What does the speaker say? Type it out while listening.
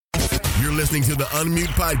You're listening to the Unmute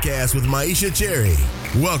Podcast with Myisha Cherry.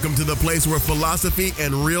 Welcome to the place where philosophy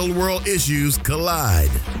and real-world issues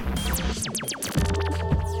collide.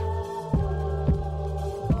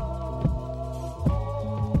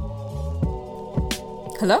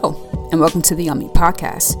 Hello, and welcome to the Unmute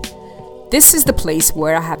Podcast. This is the place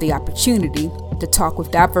where I have the opportunity to talk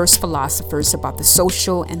with diverse philosophers about the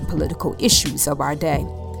social and political issues of our day.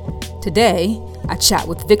 Today, I chat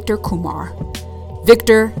with Victor Kumar.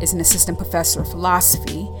 Victor is an assistant professor of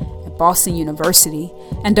philosophy at Boston University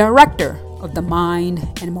and director of the Mind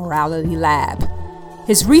and Morality Lab.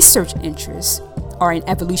 His research interests are in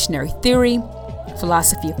evolutionary theory,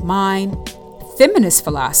 philosophy of mind, feminist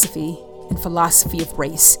philosophy, and philosophy of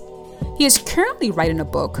race. He is currently writing a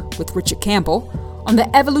book with Richard Campbell on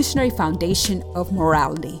the evolutionary foundation of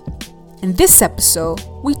morality. In this episode,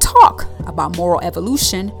 we talk about moral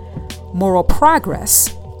evolution, moral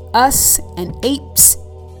progress, us and apes,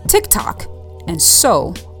 Tik Tok, and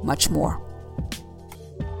so much more.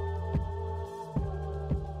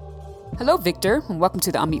 Hello, Victor, and welcome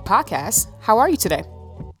to the Unmute Podcast. How are you today?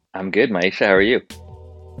 I'm good, Myisha. How are you?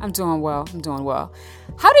 I'm doing well.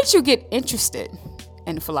 How did you get interested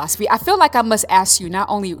in philosophy? I feel like I must ask you not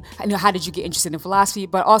only how did you get interested in philosophy,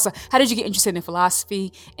 but also how did you get interested in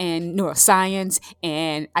philosophy and neuroscience,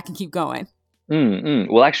 and I can keep going.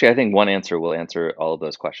 Well, actually, I think one answer will answer all of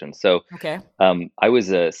those questions. So, Okay. I was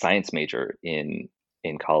a science major in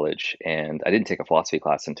college, and I didn't take a philosophy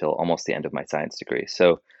class until almost the end of my science degree.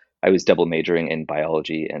 So, I was double majoring in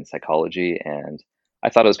biology and psychology, and I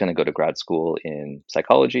thought I was going to go to grad school in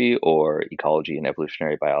psychology or ecology and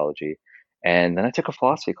evolutionary biology. And then I took a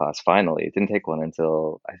philosophy class finally. It didn't take one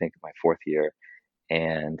until I think my fourth year,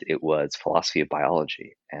 and it was philosophy of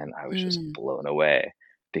biology, and I was just blown away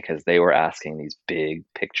because they were asking these big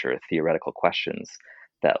picture theoretical questions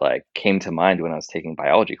that like came to mind when I was taking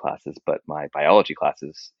biology classes, but my biology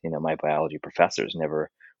classes, my biology professors were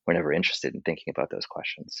never interested in thinking about those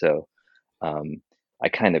questions. So I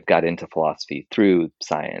kind of got into philosophy through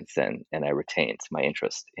science, and I retained my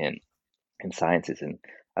interest in sciences, and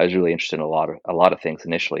I was really interested in a lot of things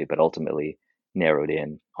initially, but ultimately narrowed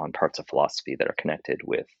in on parts of philosophy that are connected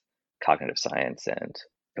with cognitive science and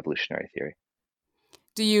evolutionary theory.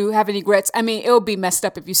 Do you have any regrets? I mean, it would be messed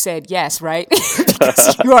up if you said yes, right?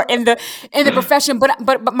 Because you are in the profession.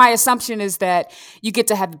 But my assumption is that you get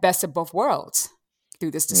to have the best of both worlds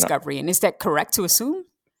through this discovery. And is that correct to assume?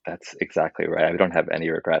 That's exactly right. I don't have any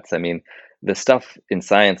regrets. I mean, the stuff in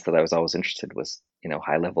science that I was always interested was,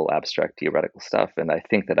 high level abstract theoretical stuff. And I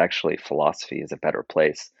think that actually philosophy is a better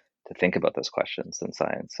place to think about those questions than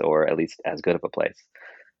science, or at least as good of a place.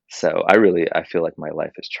 So I feel like my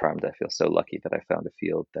life is charmed. I feel so lucky that I found a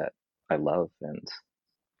field that I love, and,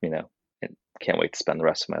 and can't wait to spend the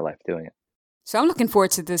rest of my life doing it. So I'm looking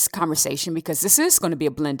forward to this conversation because this is going to be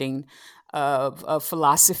a blending of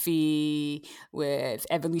philosophy with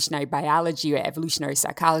evolutionary biology or evolutionary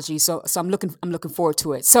psychology. So I'm looking forward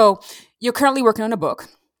to it. So you're currently working on a book.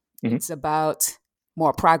 Mm-hmm. It's about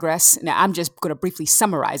moral progress. Now, I'm just going to briefly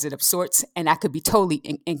summarize it of sorts, and I could be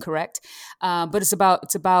totally incorrect. But it's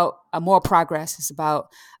about moral progress. It's about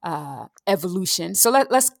evolution. So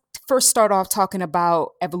let's first start off talking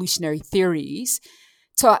about evolutionary theories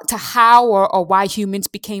to how or why humans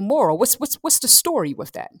became moral. What's the story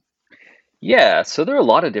with that? Yeah, so there are a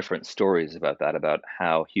lot of different stories about that, about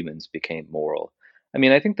how humans became moral. I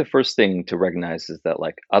mean, I think the first thing to recognize is that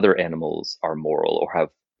like other animals are moral or have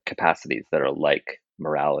capacities that are like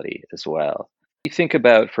morality as well. You think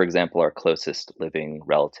about, for example, our closest living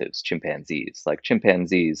relatives, chimpanzees. Like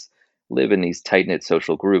chimpanzees live in these tight-knit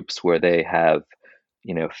social groups where they have,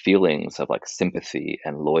 feelings of like sympathy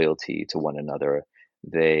and loyalty to one another.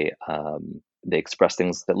 They express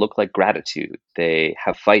things that look like gratitude. They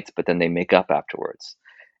have fights, but then they make up afterwards.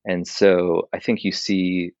 And so I think you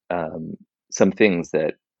see some things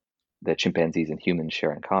that chimpanzees and humans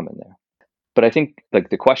share in common there. But I think like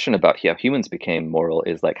the question about how humans became moral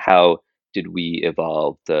is like, how did we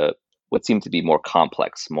evolve what seem to be more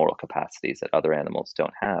complex moral capacities that other animals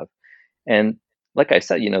don't have? And like I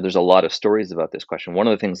said, there's a lot of stories about this question. One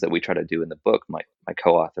of the things that we try to do in the book, my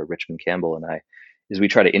co-author Richmond Campbell and I, is we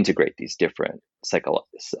try to integrate these different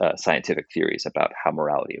scientific theories about how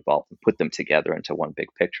morality evolved and put them together into one big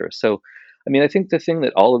picture. So, I mean, I think the thing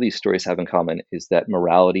that all of these stories have in common is that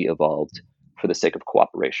morality evolved for the sake of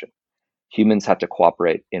cooperation. Humans have to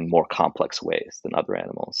cooperate in more complex ways than other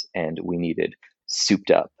animals, and we needed souped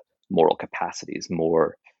up moral capacities,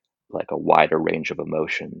 more like a wider range of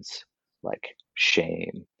emotions, like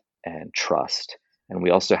shame and trust. And we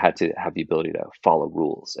also had to have the ability to follow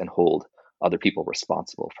rules and hold other people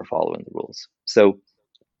responsible for following the rules. So,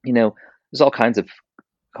 there's all kinds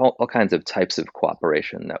of types of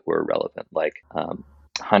cooperation that were relevant, like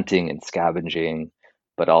hunting and scavenging,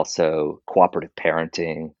 but also cooperative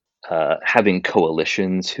parenting, having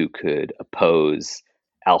coalitions who could oppose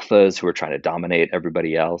alphas who are trying to dominate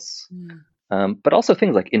everybody else. Mm. But also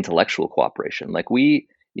things like intellectual cooperation. Like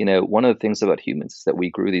one of the things about humans is that we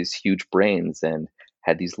grew these huge brains and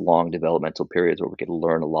had these long developmental periods where we could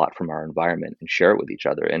learn a lot from our environment and share it with each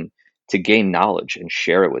other. And to gain knowledge and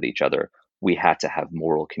share it with each other, we had to have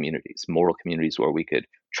moral communities where we could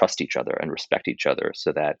trust each other and respect each other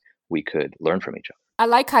so that we could learn from each other. I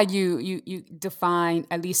like how you define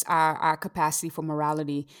at least our capacity for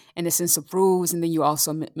morality in the sense of rules, and then you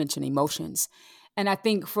also mention emotions. And I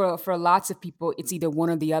think for lots of people, it's either one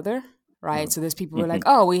or the other, right? So there's people who are like,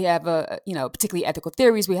 oh, we have particularly ethical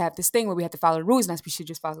theories. We have this thing where we have to follow the rules, and we should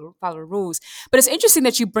just follow the rules. But it's interesting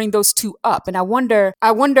that you bring those two up, and I wonder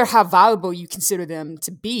how valuable you consider them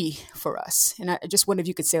to be for us. And I just wonder if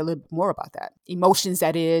you could say a little bit more about that. Emotions,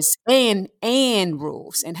 that is, and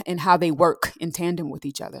rules, and how they work in tandem with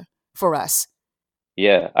each other for us.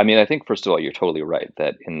 Yeah, I mean, I think first of all, you're totally right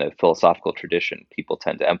that in the philosophical tradition, people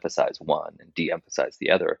tend to emphasize one and de-emphasize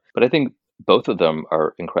the other. But I think both of them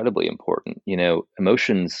are incredibly important.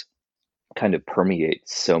 Emotions kind of permeate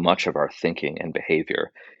so much of our thinking and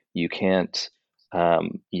behavior. You can't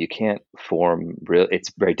form real.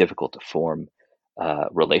 It's very difficult to form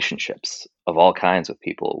relationships of all kinds with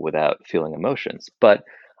people without feeling emotions. But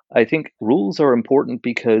I think rules are important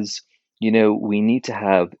because we need to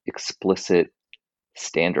have explicit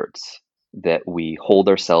standards that we hold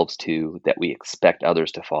ourselves to, that we expect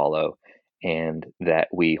others to follow, and that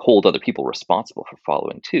we hold other people responsible for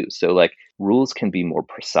following too. So, like, rules can be more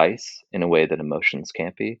precise in a way that emotions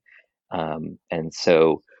can't be. And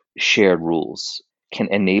so, shared rules can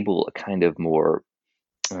enable a kind of more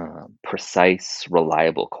precise,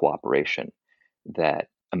 reliable cooperation that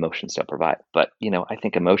emotions don't provide. But, I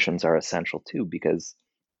think emotions are essential too because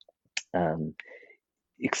um,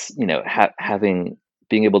 having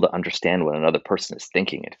being able to understand what another person is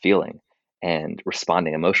thinking and feeling and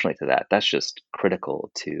responding emotionally to that's just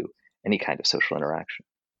critical to any kind of social interaction.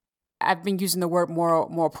 I've been using the word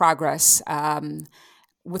moral progress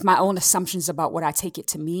with my own assumptions about what I take it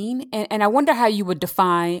to mean. And I wonder how you would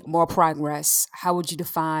define moral progress. How would you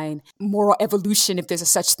define moral evolution, if there's a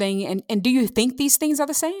such thing? And do you think these things are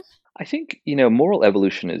the same? I think, moral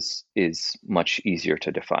evolution is much easier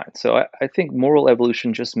to define. So I think moral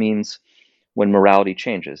evolution just means when morality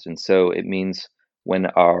changes. And so it means when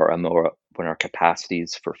our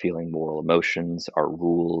capacities for feeling moral emotions, our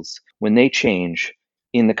rules, when they change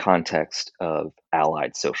in the context of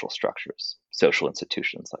allied social structures, social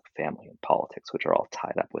institutions like family and politics, which are all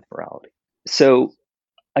tied up with morality. So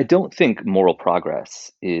I don't think moral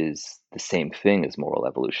progress is the same thing as moral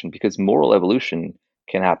evolution because moral evolution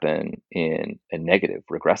can happen in a negative,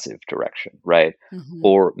 regressive direction, right? Mm-hmm.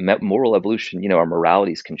 Or moral evolution, our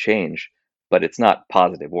moralities can change, but it's not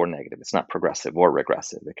positive or negative. It's not progressive or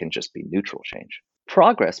regressive. It can just be neutral change.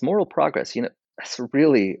 Moral progress, that's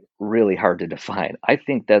really, really hard to define. I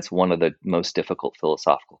think that's one of the most difficult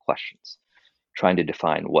philosophical questions, trying to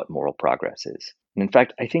define what moral progress is. And in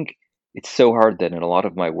fact, I think it's so hard that in a lot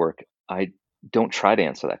of my work, I don't try to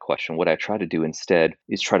answer that question. What I try to do instead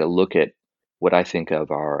is try to look at what I think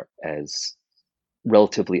of are as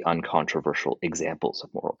relatively uncontroversial examples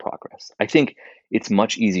of moral progress. I think it's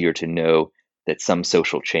much easier to know that some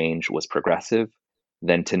social change was progressive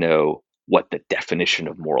than to know what the definition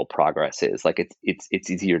of moral progress is. Like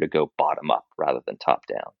it's easier to go bottom up rather than top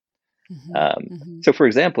down. So, for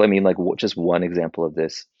example, I mean, like just one example of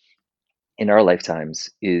this in our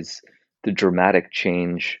lifetimes is the dramatic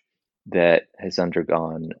change that has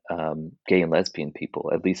undergone gay and lesbian people,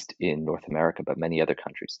 at least in North America, but many other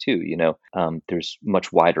countries too. There's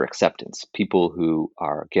much wider acceptance. People who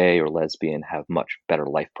are gay or lesbian have much better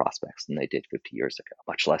life prospects than they did 50 years ago,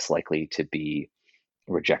 much less likely to be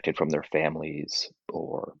rejected from their families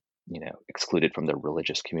or excluded from their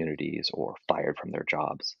religious communities or fired from their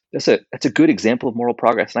jobs. That's a good example of moral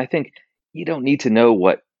progress. And I think you don't need to know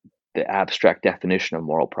what the abstract definition of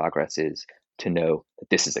moral progress is to know that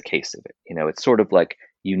this is a case of it. It's sort of like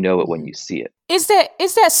it when you see it. Is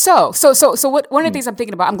that so? So one of the things I'm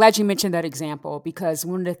thinking about, I'm glad you mentioned that example, because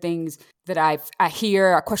one of the things that I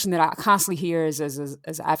hear, a question that I constantly hear is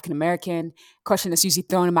as African American, question that's usually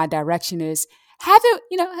thrown in my direction is, have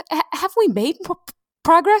we made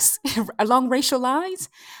progress along racial lines?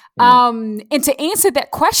 And to answer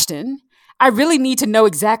that question, I really need to know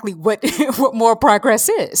exactly what moral progress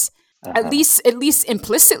is. At least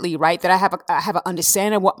implicitly, right? That I have an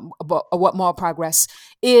understanding of what moral progress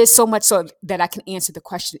is so much so that I can answer the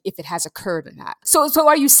question if it has occurred or not. So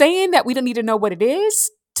are you saying that we don't need to know what it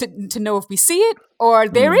is to know if we see it? Or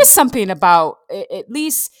there is something about, at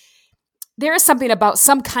least there is something about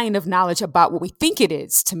some kind of knowledge about what we think it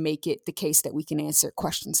is to make it the case that we can answer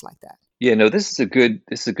questions like that? Yeah, no, this is a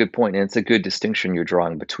good point, and it's a good distinction you're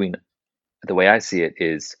drawing between, the way I see it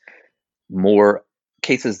is more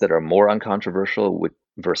cases that are more uncontroversial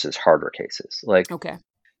versus harder cases. Like, Okay.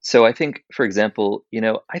 so I think, for example,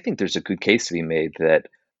 I think there's a good case to be made that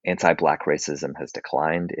anti-Black racism has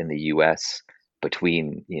declined in the US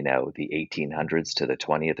between, the 1800s to the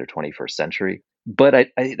 20th or 21st century. But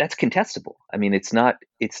that's contestable. I mean, it's not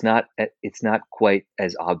quite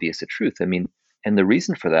as obvious a truth. I mean, and the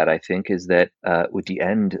reason for that, I think, is that with the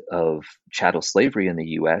end of chattel slavery in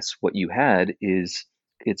the US, what you had is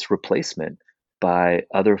its replacement by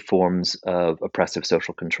other forms of oppressive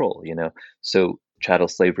social control, So chattel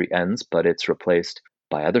slavery ends, but it's replaced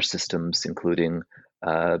by other systems, including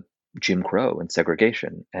Jim Crow and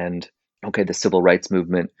segregation. And okay, the civil rights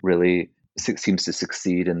movement really seems to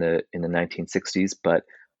succeed in the 1960s, but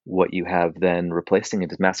what you have then replacing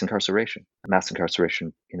it is mass incarceration,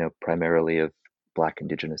 primarily of Black,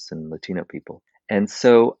 Indigenous, and Latino people. And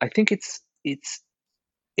so I think it's easy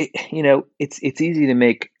to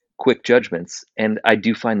make quick judgments, and I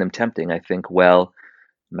do find them tempting. I think, well,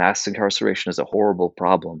 mass incarceration is a horrible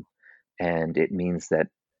problem, and it means that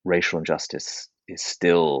racial injustice is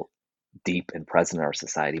still deep and present in our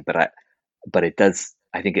society. But it does.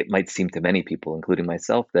 I think it might seem to many people, including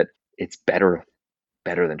myself, that it's better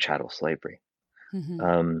than chattel slavery.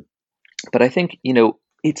 Mm-hmm. But I think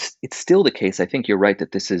it's still the case. I think you're right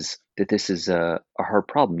that this is a hard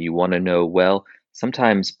problem. You want to know, well,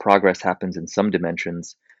 sometimes progress happens in some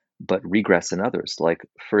dimensions, but regress in others. Like,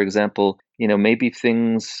 for example, maybe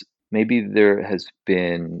there has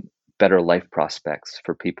been better life prospects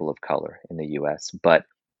for people of color in the U.S., but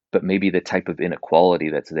maybe the type of inequality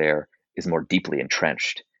that's there is more deeply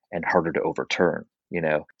entrenched and harder to overturn.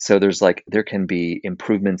 So there can be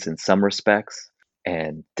improvements in some respects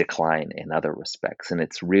and decline in other respects. And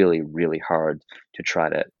it's really, really hard to try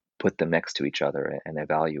to put them next to each other and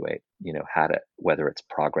evaluate, whether it's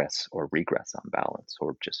progress or regress on balance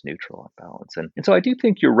or just neutral on balance. And so I do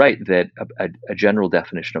think you're right that a general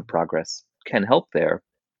definition of progress can help there.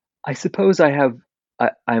 I suppose I'm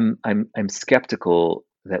skeptical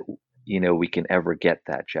that, we can ever get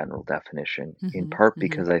that general definition, in Mm-hmm. part Mm-hmm.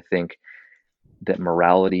 because I think that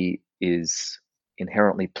morality is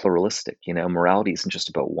inherently pluralistic. Morality isn't just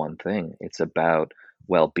about one thing. It's about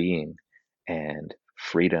well-being and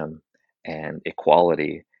freedom and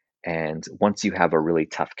equality. And once you have a really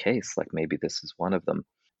tough case, like maybe this is one of them,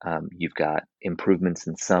 you've got improvements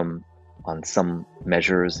on some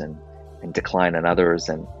measures and decline on others.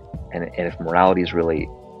 And if morality is really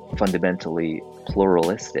fundamentally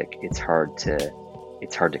pluralistic, it's hard to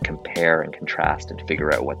compare and contrast and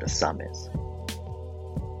figure out what the sum is.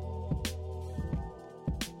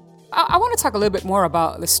 I want to talk a little bit more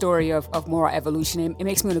about the story of moral evolution. It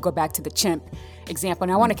makes me want to go back to the chimp example,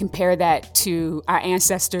 and I want to compare that to our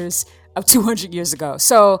ancestors of 200 years ago.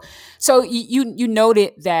 So you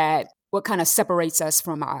noted that what kind of separates us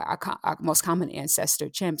from our most common ancestor,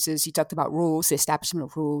 chimps, is you talked about rules, the establishment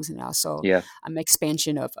of rules, and also Yeah.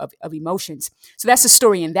 expansion of emotions. So that's a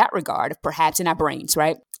story in that regard, perhaps in our brains,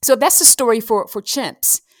 right? So that's the story for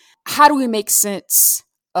chimps. How do we make sense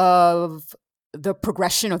of the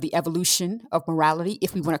progression or the evolution of morality,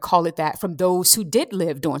 if we want to call it that, from those who did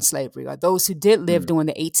live during slavery or those who did live during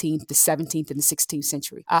the 18th, the 17th, and the 16th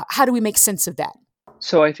century? How do we make sense of that?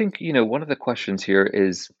 So I think, one of the questions here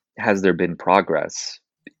is, has there been progress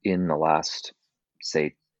in the last,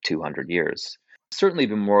 say, 200 years? Certainly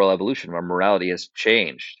been moral evolution. Our morality has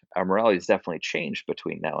changed. Our morality has definitely changed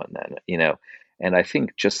between now and then, and I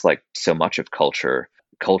think just like so much of culture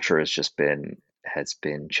has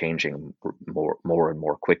been changing more and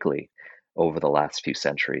more quickly over the last few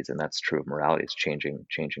centuries, and that's true of morality. It's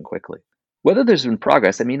changing quickly. Whether there's been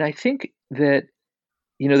progress, I mean, I think that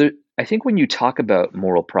I think when you talk about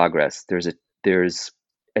moral progress, there's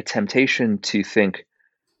a temptation to think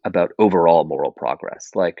about overall moral progress.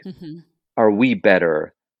 Like, Mm-hmm. are we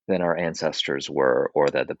better than our ancestors were, or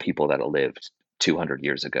the people that lived 200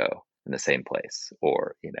 years ago in the same place,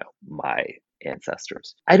 or my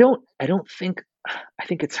ancestors? I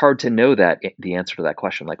think it's hard to know the answer to that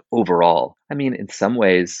question. Like, overall, I mean, in some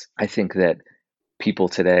ways, I think that people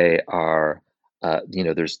today are,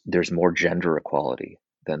 there's more gender equality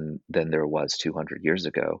than there was 200 years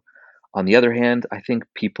ago. On the other hand, I think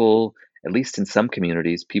people, at least in some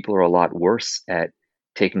communities, people are a lot worse at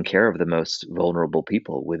taking care of the most vulnerable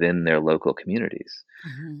people within their local communities.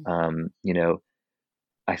 Hmm. You know,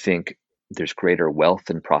 I think there's greater wealth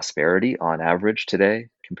and prosperity on average today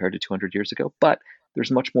compared to 200 years ago, but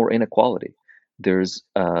there's much more inequality. There's,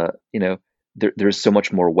 there's so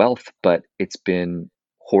much more wealth, but it's been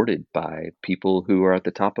hoarded by people who are at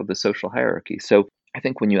the top of the social hierarchy. So I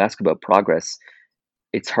think when you ask about progress,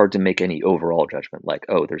 it's hard to make any overall judgment like,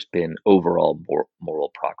 oh, there's been overall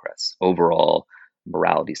moral progress. Overall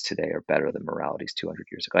moralities today are better than moralities 200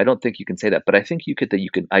 years ago. I don't think you can say that, but I think you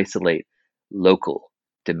can isolate local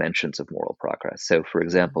dimensions of moral progress. So, for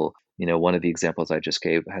example, one of the examples I just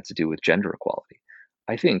gave had to do with gender equality.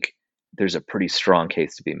 I think there's a pretty strong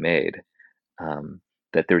case to be made um,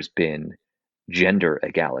 that there's been gender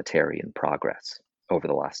egalitarian progress over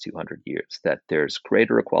the last 200 years, that there's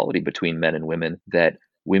greater equality between men and women, that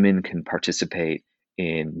women can participate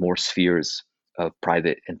in more spheres of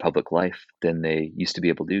private and public life than they used to be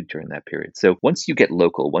able to do during that period. So once you get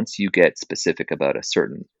local, once you get specific about a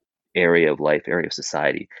certain area of life, area of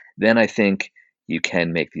society, then I think you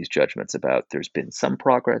can make these judgments about there's been some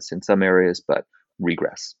progress in some areas, but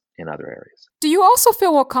regress in other areas. Do you also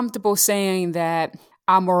feel more comfortable saying that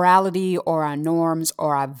our morality or our norms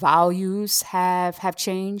or our values have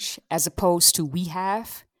changed as opposed to we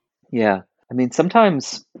have? Yeah. I mean,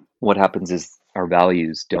 sometimes what happens is our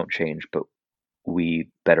values don't change, but we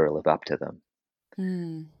better live up to them.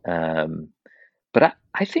 Hmm. Um, but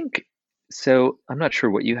I think so. I'm not sure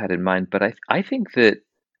what you had in mind, but I think that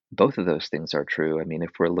both of those things are true. I mean,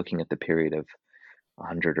 if we're looking at the period of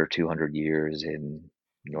 100 or 200 years in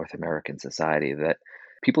North American society, that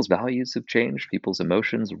people's values have changed, people's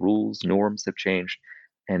emotions, rules, norms have changed,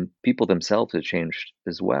 and people themselves have changed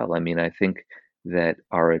as well. I mean, I think that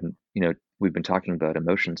we've been talking about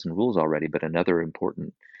emotions and rules already, but another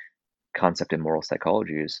important concept in moral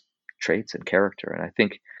psychology is traits and character. And I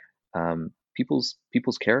think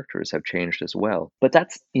people's characters have changed as well. But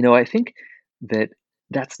I think that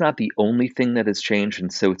that's not the only thing that has changed,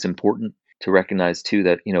 and so it's important to recognize too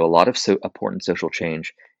that a lot of so important social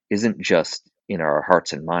change isn't just in our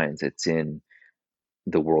hearts and minds; it's in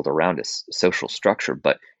the world around us, social structure,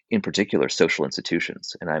 but in particular social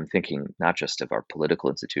institutions. And I'm thinking not just of our political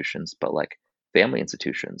institutions, but like family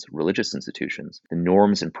institutions, religious institutions. The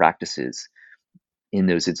norms and practices in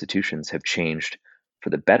those institutions have changed for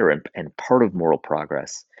the better, and part of moral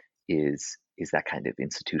progress is that kind of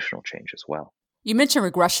institutional change as well. You mentioned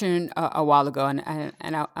regression a while ago, and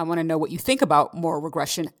I want to know what you think about moral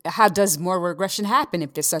regression. How does moral regression happen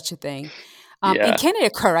if there's such a thing? And Yeah, can it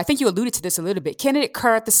occur? I think you alluded to this a little bit. Can it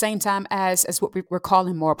occur at the same time as what we're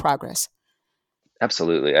calling moral progress?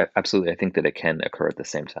 absolutely. Absolutely. I think that it can occur at the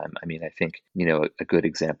same time. I mean, I think, a good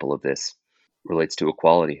example of this relates to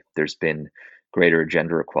equality. There's been greater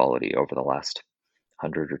gender equality over the last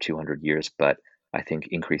 100 or 200 years, but I think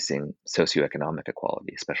increasing socioeconomic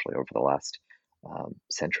equality, especially over the last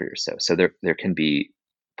century or so. So there can be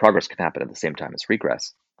progress can happen at the same time as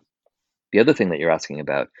regress. The other thing that you're asking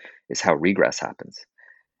about is how regress happens.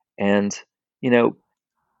 And, you know,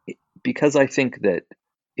 because I think that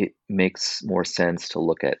it makes more sense to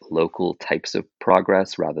look at local types of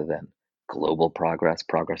progress rather than global progress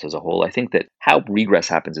as a whole. I think that how regress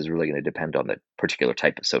happens is really going to depend on the particular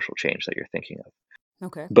type of social change that you're thinking of.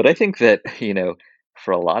 Okay. But I think that,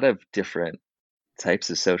 for a lot of different types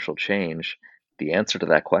of social change, the answer to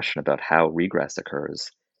that question about how regress occurs,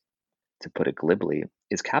 to put it glibly,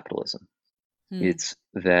 is capitalism. Hmm. It's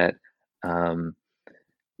that um,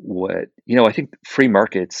 I think free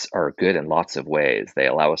markets are good in lots of ways. They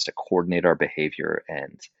allow us to coordinate our behavior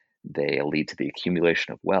and they lead to the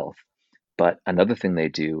accumulation of wealth. But another thing they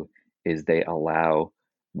do is they allow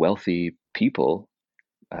wealthy people,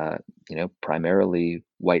 primarily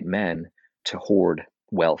white men, to hoard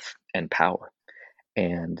wealth and power.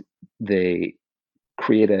 And they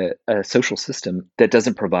create a social system that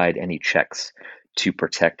doesn't provide any checks to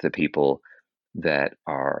protect the people that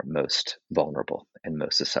are most vulnerable and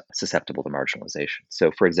most susceptible to marginalization.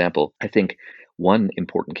 So, for example, I think one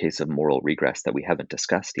important case of moral regress that we haven't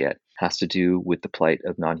discussed yet has to do with the plight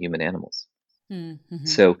of non human animals. Mm-hmm.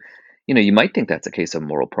 So, you might think that's a case of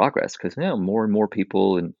moral progress because more and more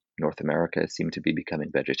people in North America seem to be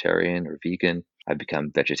becoming vegetarian or vegan. I've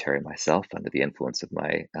become vegetarian myself under the influence of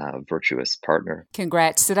my virtuous partner.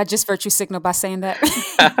 Congrats. Did I just virtue signal by saying that?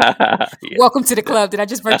 Yeah. Welcome to the club. Did I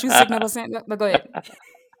just virtue signal by saying that? No, go ahead.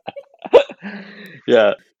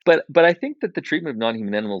 Yeah. But I think that the treatment of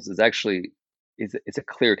non-human animals is actually it's a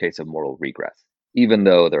clear case of moral regress, even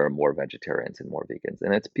though there are more vegetarians and more vegans.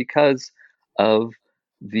 And it's because of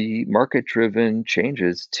the market-driven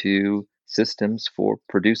changes to systems for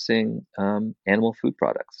producing animal food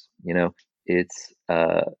products. It's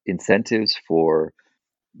incentives for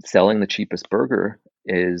selling the cheapest burger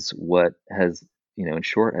is what has, in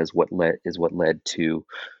short, what led to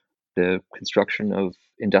the construction of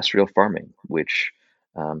industrial farming, which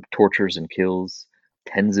tortures and kills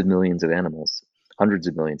tens of millions of animals, hundreds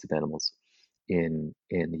of millions of animals in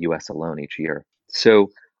the U.S. alone each year. So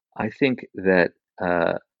I think that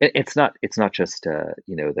it's not just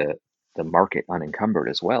the market unencumbered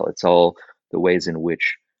as well. It's all the ways in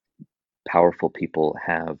which powerful people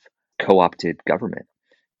have co-opted government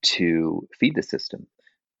to feed the system,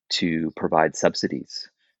 to provide subsidies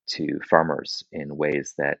to farmers in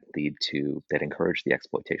ways that encourage the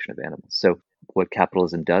exploitation of animals. So what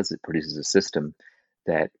capitalism does, it produces a system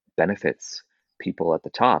that benefits people at the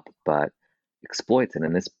top, but exploits, and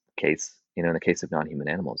in this case, in the case of non-human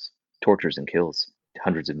animals, tortures and kills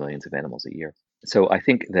hundreds of millions of animals a year. So I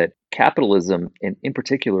think that capitalism, and in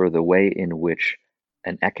particular, the way in which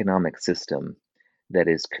an economic system that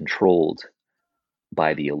is controlled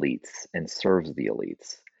by the elites and serves the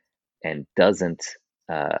elites and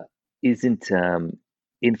uh, isn't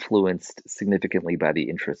influenced significantly by the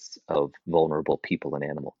interests of vulnerable people and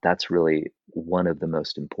animals. That's really one of the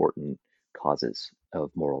most important causes of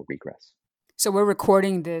moral regress. So we're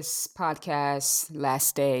recording this podcast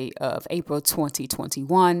last day of April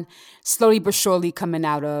 2021, slowly but surely coming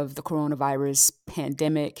out of the coronavirus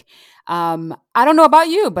pandemic. I don't know about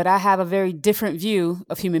you, but I have a very different view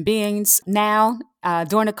of human beings now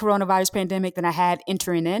during the coronavirus pandemic than I had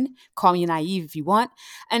entering in. Call me naive if you want.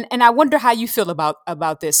 And I wonder how you feel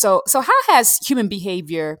about this. So how has human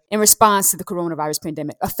behavior in response to the coronavirus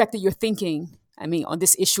pandemic affected your thinking, on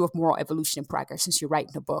this issue of moral evolution and progress, since you're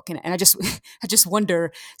writing a book? And I just I just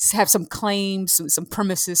wonder, have some claims, some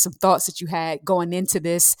premises, some thoughts that you had going into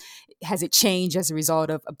this. Has it changed as a result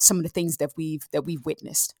of some of the things that we've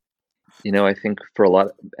witnessed? I think for a lot,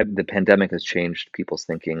 the pandemic has changed people's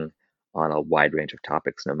thinking on a wide range of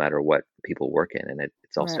topics, no matter what people work in, and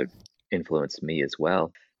it's also Right. influenced me as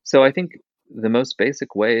well. So I think the most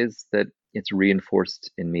basic way is that it's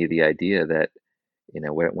reinforced in me the idea that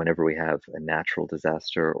whenever we have a natural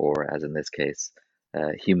disaster, or as in this case,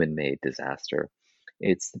 a human-made disaster,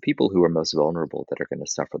 it's the people who are most vulnerable that are going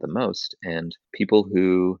to suffer the most, and people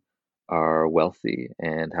who are wealthy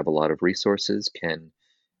and have a lot of resources can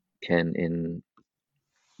in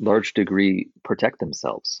large degree protect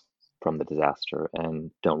themselves from the disaster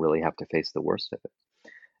and don't really have to face the worst of it.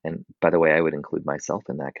 And by the way, I would include myself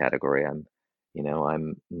in that category. I'm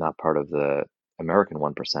not part of the American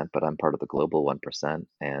 1%, but I'm part of the global 1%.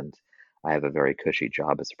 And I have a very cushy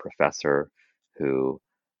job as a professor who,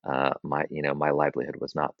 my livelihood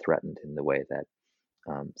was not threatened in the way that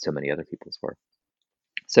so many other people's were.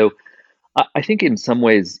 So I think in some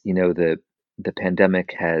ways, the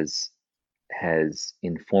pandemic has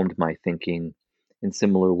informed my thinking in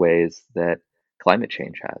similar ways that climate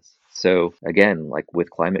change has. So again, like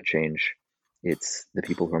with climate change, it's the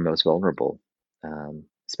people who are most vulnerable,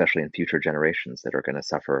 especially in future generations, that are going to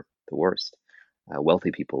suffer the worst.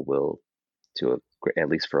 Wealthy people will, at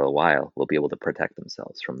least for a while, will be able to protect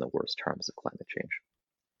themselves from the worst harms of climate change.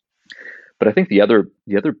 But I think the other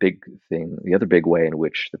big way in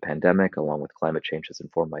which the pandemic, along with climate change, has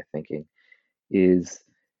informed my thinking is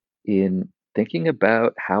in thinking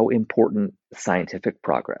about how important scientific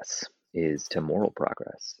progress is to moral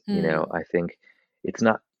progress. Mm. I think it's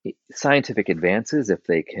not scientific advances, if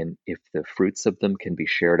the fruits of them can be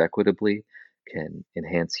shared equitably, can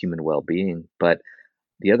enhance human well-being. But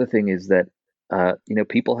the other thing is that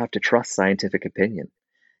people have to trust scientific opinion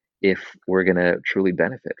if we're going to truly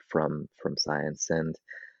benefit from science. And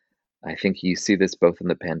I think you see this both in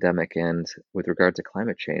the pandemic and with regard to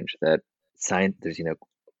climate change, that there's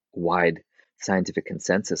wide scientific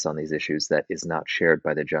consensus on these issues that is not shared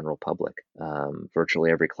by the general public.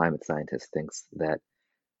 Virtually every climate scientist thinks that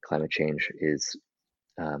climate change is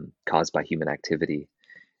caused by human activity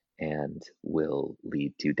and will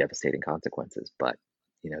lead to devastating consequences. But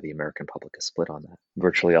the American public is split on that.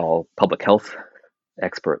 Virtually all public health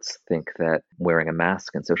experts think that wearing a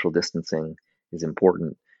mask and social distancing is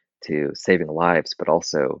important to saving lives, but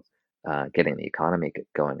also getting the economy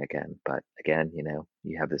going again. But again,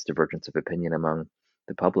 you have this divergence of opinion among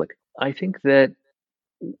the public. I think that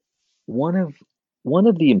one of one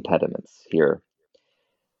of the impediments here,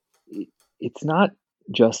 it's not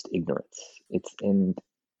just ignorance.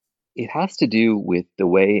 It has to do with the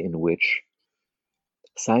way in which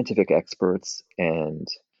scientific experts and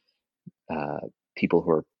uh, people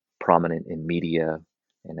who are prominent in media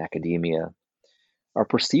and academia are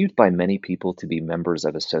perceived by many people to be members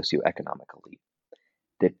of a socioeconomic elite.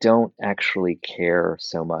 that don't actually care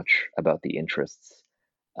so much about the interests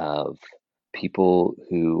of people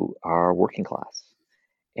who are working class.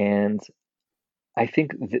 And I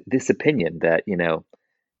think this opinion that,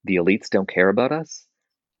 the elites don't care about us,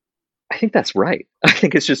 I think that's right. I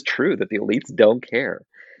think it's just true that the elites don't care.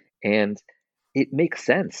 And it makes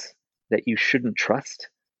sense that you shouldn't trust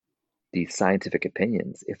these scientific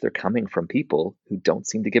opinions if they're coming from people who don't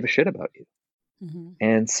seem to give a shit about you. Mhm.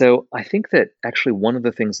 And so I think that actually one of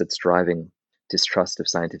the things that's driving distrust of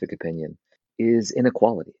scientific opinion is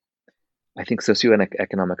inequality. I think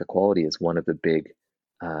socioeconomic equality is one of the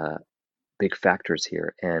uh, big factors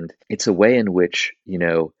here. And it's a way in which,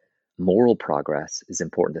 moral progress is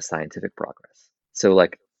important to scientific progress. So,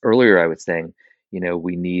 like earlier, I was saying,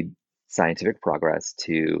 we need scientific progress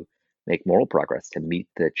to make moral progress, to meet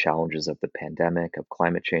the challenges of the pandemic, of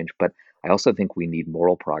climate change. But I also think we need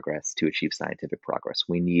moral progress to achieve scientific progress.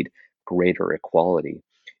 We need greater equality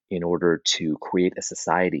in order to create a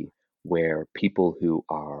society where people who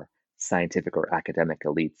are scientific or academic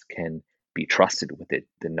elites can be trusted with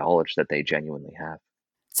the knowledge that they genuinely have.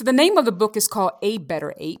 So the name of the book is called A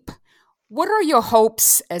Better Ape. What are your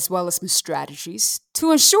hopes as well as strategies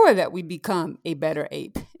to ensure that we become a better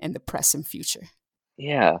ape in the present future?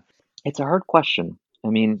 Yeah, it's a hard question. I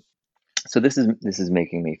mean, so this is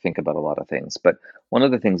making me think about a lot of things, but one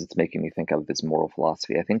of the things it's making me think of is moral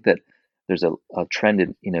philosophy. I think that there's a trend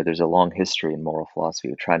in, there's a long history in moral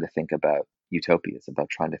philosophy of trying to think about utopias, about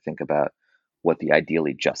trying to think about what the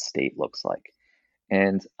ideally just state looks like.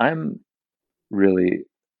 And I'm really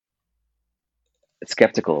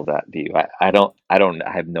skeptical of that view. I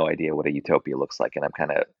have no idea what a utopia looks like, and I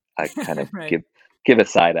kind of Right. give a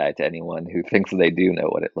side eye to anyone who thinks they do know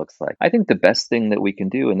what it looks like. I think the best thing that we can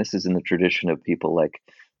do, and this is in the tradition of people like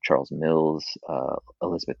Charles Mills,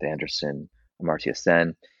 Elizabeth Anderson, Amartya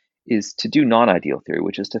Sen, is to do non-ideal theory,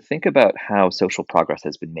 which is to think about how social progress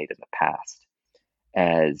has been made in the past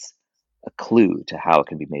as a clue to how it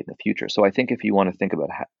can be made in the future. So I think if you want to think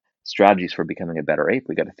about strategies for becoming a better ape,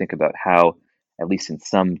 we got to think about how, at least in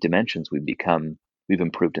some dimensions, we've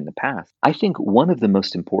improved in the past. I think one of the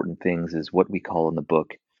most important things is what we call in the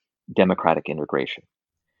book democratic integration.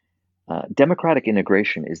 Democratic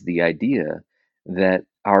integration is the idea that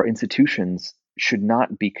our institutions should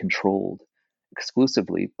not be controlled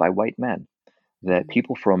exclusively by white men, that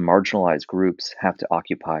people from marginalized groups have to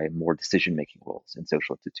occupy more decision-making roles in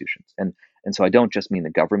social institutions. And so I don't just mean the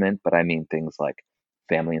government, but I mean things like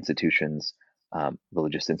family institutions,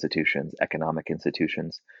 religious institutions, economic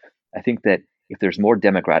institutions. I think that if there's more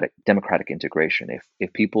democratic integration,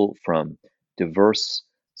 if people from diverse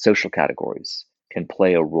social categories can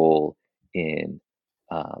play a role in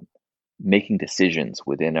um, making decisions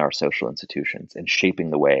within our social institutions and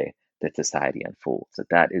shaping the way that society unfolds.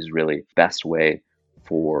 That is really the best way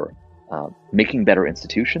for making better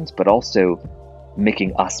institutions, but also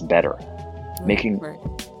making us better, Right, making right.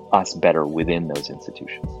 us better within those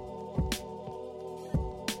institutions.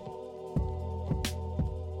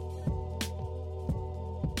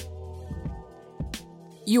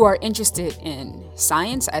 You are interested in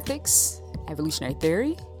science, ethics, evolutionary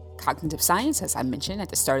theory, cognitive science, as I mentioned at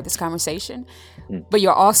the start of this conversation. Mm. But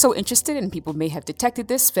you're also interested, and people may have detected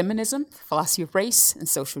this, feminism, philosophy of race, and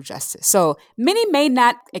social justice. So many may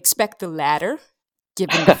not expect the latter,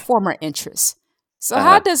 given the former interests. So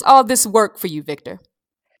how Uh-huh. does all this work for you, Victor?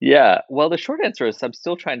 Yeah, well, the short answer is I'm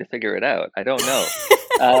still trying to figure it out. I don't know.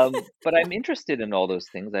 But I'm interested in all those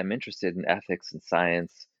things. I'm interested in ethics and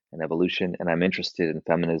science and evolution, and I'm interested in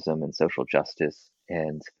feminism and social justice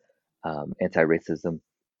and anti-racism.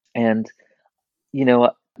 And,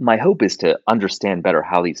 my hope is to understand better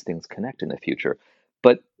how these things connect in the future.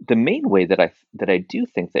 But the main way that I do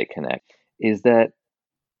think they connect is that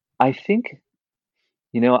I think,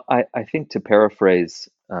 I think to paraphrase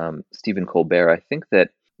Stephen Colbert, I think that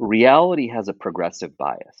reality has a progressive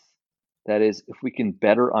bias. That is, if we can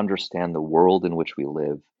better understand the world in which we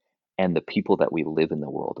live and the people that we live in the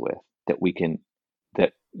world with,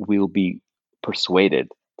 that we'll be persuaded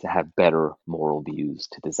to have better moral views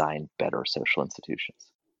to design better social institutions.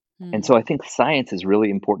 And Hmm. so I think science is really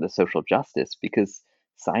important to social justice because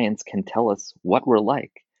science can tell us what we're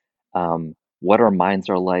like, what our minds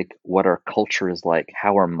are like, what our culture is like,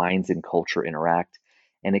 how our minds and culture interact.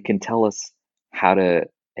 And it can tell us how to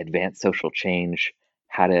advance social change,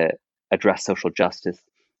 how to address social justice,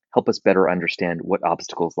 help us better understand what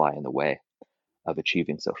obstacles lie in the way of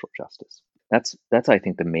achieving social justice. That's I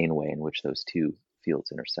think the main way in which those two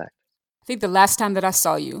fields intersect. I think the last time that I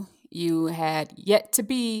saw you, you had yet to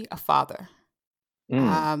be a father. Mm.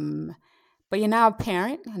 Um, but you're now a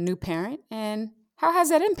parent, a new parent. And how has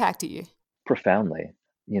that impacted you? Profoundly.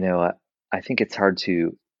 I think it's hard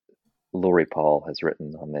to. Lori Paul has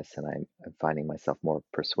written on this, and I'm finding myself more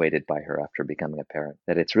persuaded by her after becoming a parent,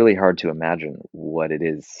 that it's really hard to imagine what it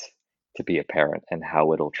is to be a parent and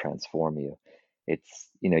how it'll transform you.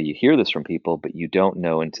 You hear this from people, but you don't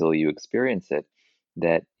know until you experience it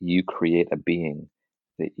that you create a being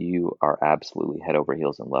that you are absolutely head over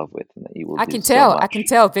heels in love with, and that you will I do can so tell. I much. can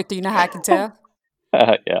tell, Victor. You know how I can tell?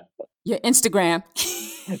 Yeah. Your Instagram.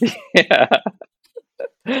 Yeah.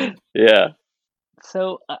 Yeah.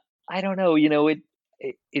 So I don't know,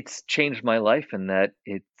 it's changed my life in that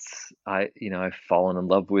I've fallen in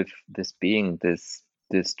love with this being, this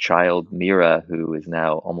child Mira, who is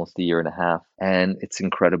now almost a year and a half, and it's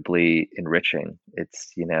incredibly enriching.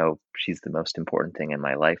 She's the most important thing in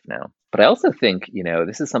my life now. But I also think,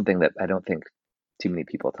 this is something that I don't think too many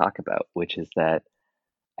people talk about, which is that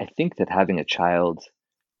I think that having a child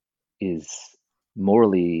is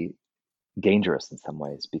morally dangerous in some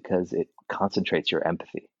ways because it concentrates your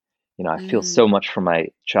empathy. I feel so Mm. much for my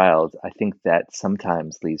child. I think that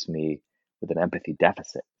sometimes leaves me with an empathy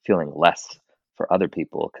deficit, feeling less for other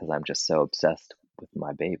people because I'm just so obsessed with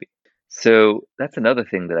my baby. So that's another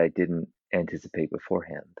thing that I didn't anticipate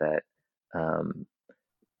beforehand, um,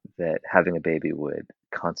 that having a baby would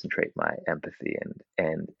concentrate my empathy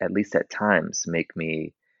and at least at times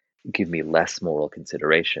give me less moral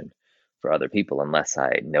consideration for other people unless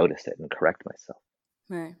I notice it and correct myself.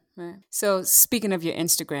 Right, right. So speaking of your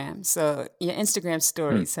Instagram, so your Instagram Hmm.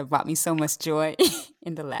 stories have brought me so much joy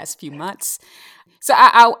in the last few months. So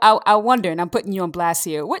I wonder, and I'm putting you on blast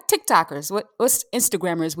here. What TikTokers, what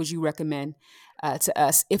Instagrammers would you recommend to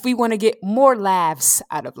us if we want to get more laughs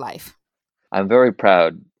out of life? I'm very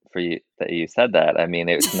proud for you that you said that. I mean,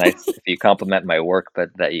 it's nice if you compliment my work, but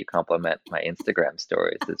that you compliment my Instagram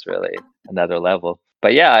stories is really another level.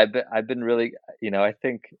 But yeah, I've been really, I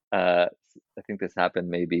think this happened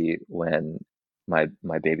maybe when my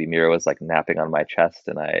baby Mira was like napping on my chest,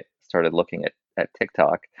 and I started looking at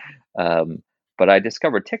TikTok. Um, but I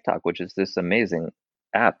discovered TikTok, which is this amazing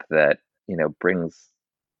app that brings,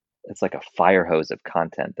 it's like a fire hose of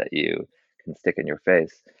content that you can stick in your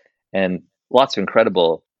face, and lots of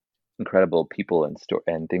incredible people and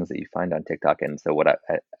things that you find on TikTok. And so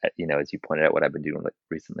as you pointed out, what I've been doing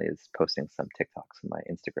recently is posting some TikToks in my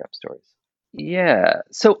Instagram stories. Yeah.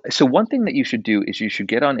 So one thing that you should do is you should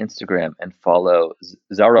get on Instagram and follow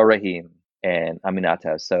Zara Rahim and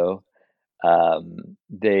Aminata. So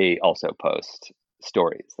they also post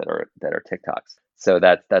stories that are TikToks. So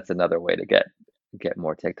that's another way to get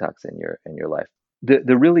more TikToks in your life.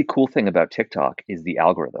 The really cool thing about TikTok is the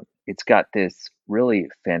algorithm. It's got this really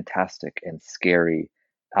fantastic and scary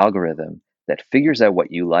algorithm that figures out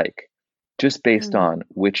what you like just based Mm. on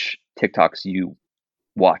which TikToks you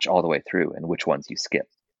watch all the way through and which ones you skip.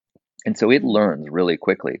 And so it Mm. learns really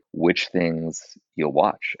quickly which things you'll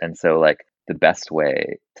watch. And so, like, the best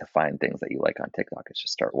way to find things that you like on TikTok is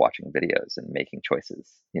just start watching videos and making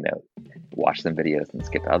choices. Watch some videos and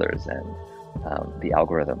skip others, and the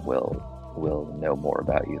algorithm will know more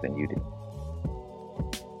about you than you do.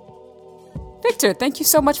 Victor, thank you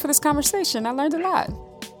so much for this conversation. I learned a lot.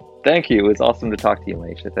 Thank you. It was awesome to talk to you,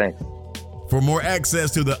 Myisha. Thanks. For more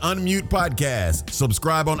access to the Unmute Podcast,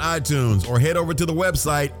 subscribe on iTunes or head over to the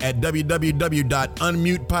website at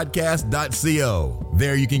www.unmutepodcast.co.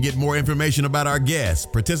 There you can get more information about our guests,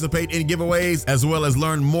 participate in giveaways, as well as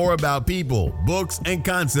learn more about people, books, and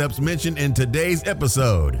concepts mentioned in today's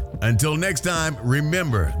episode. Until next time,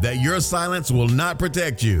 remember that your silence will not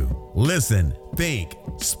protect you. Listen, think,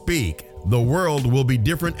 speak. The world will be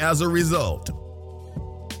different as a result.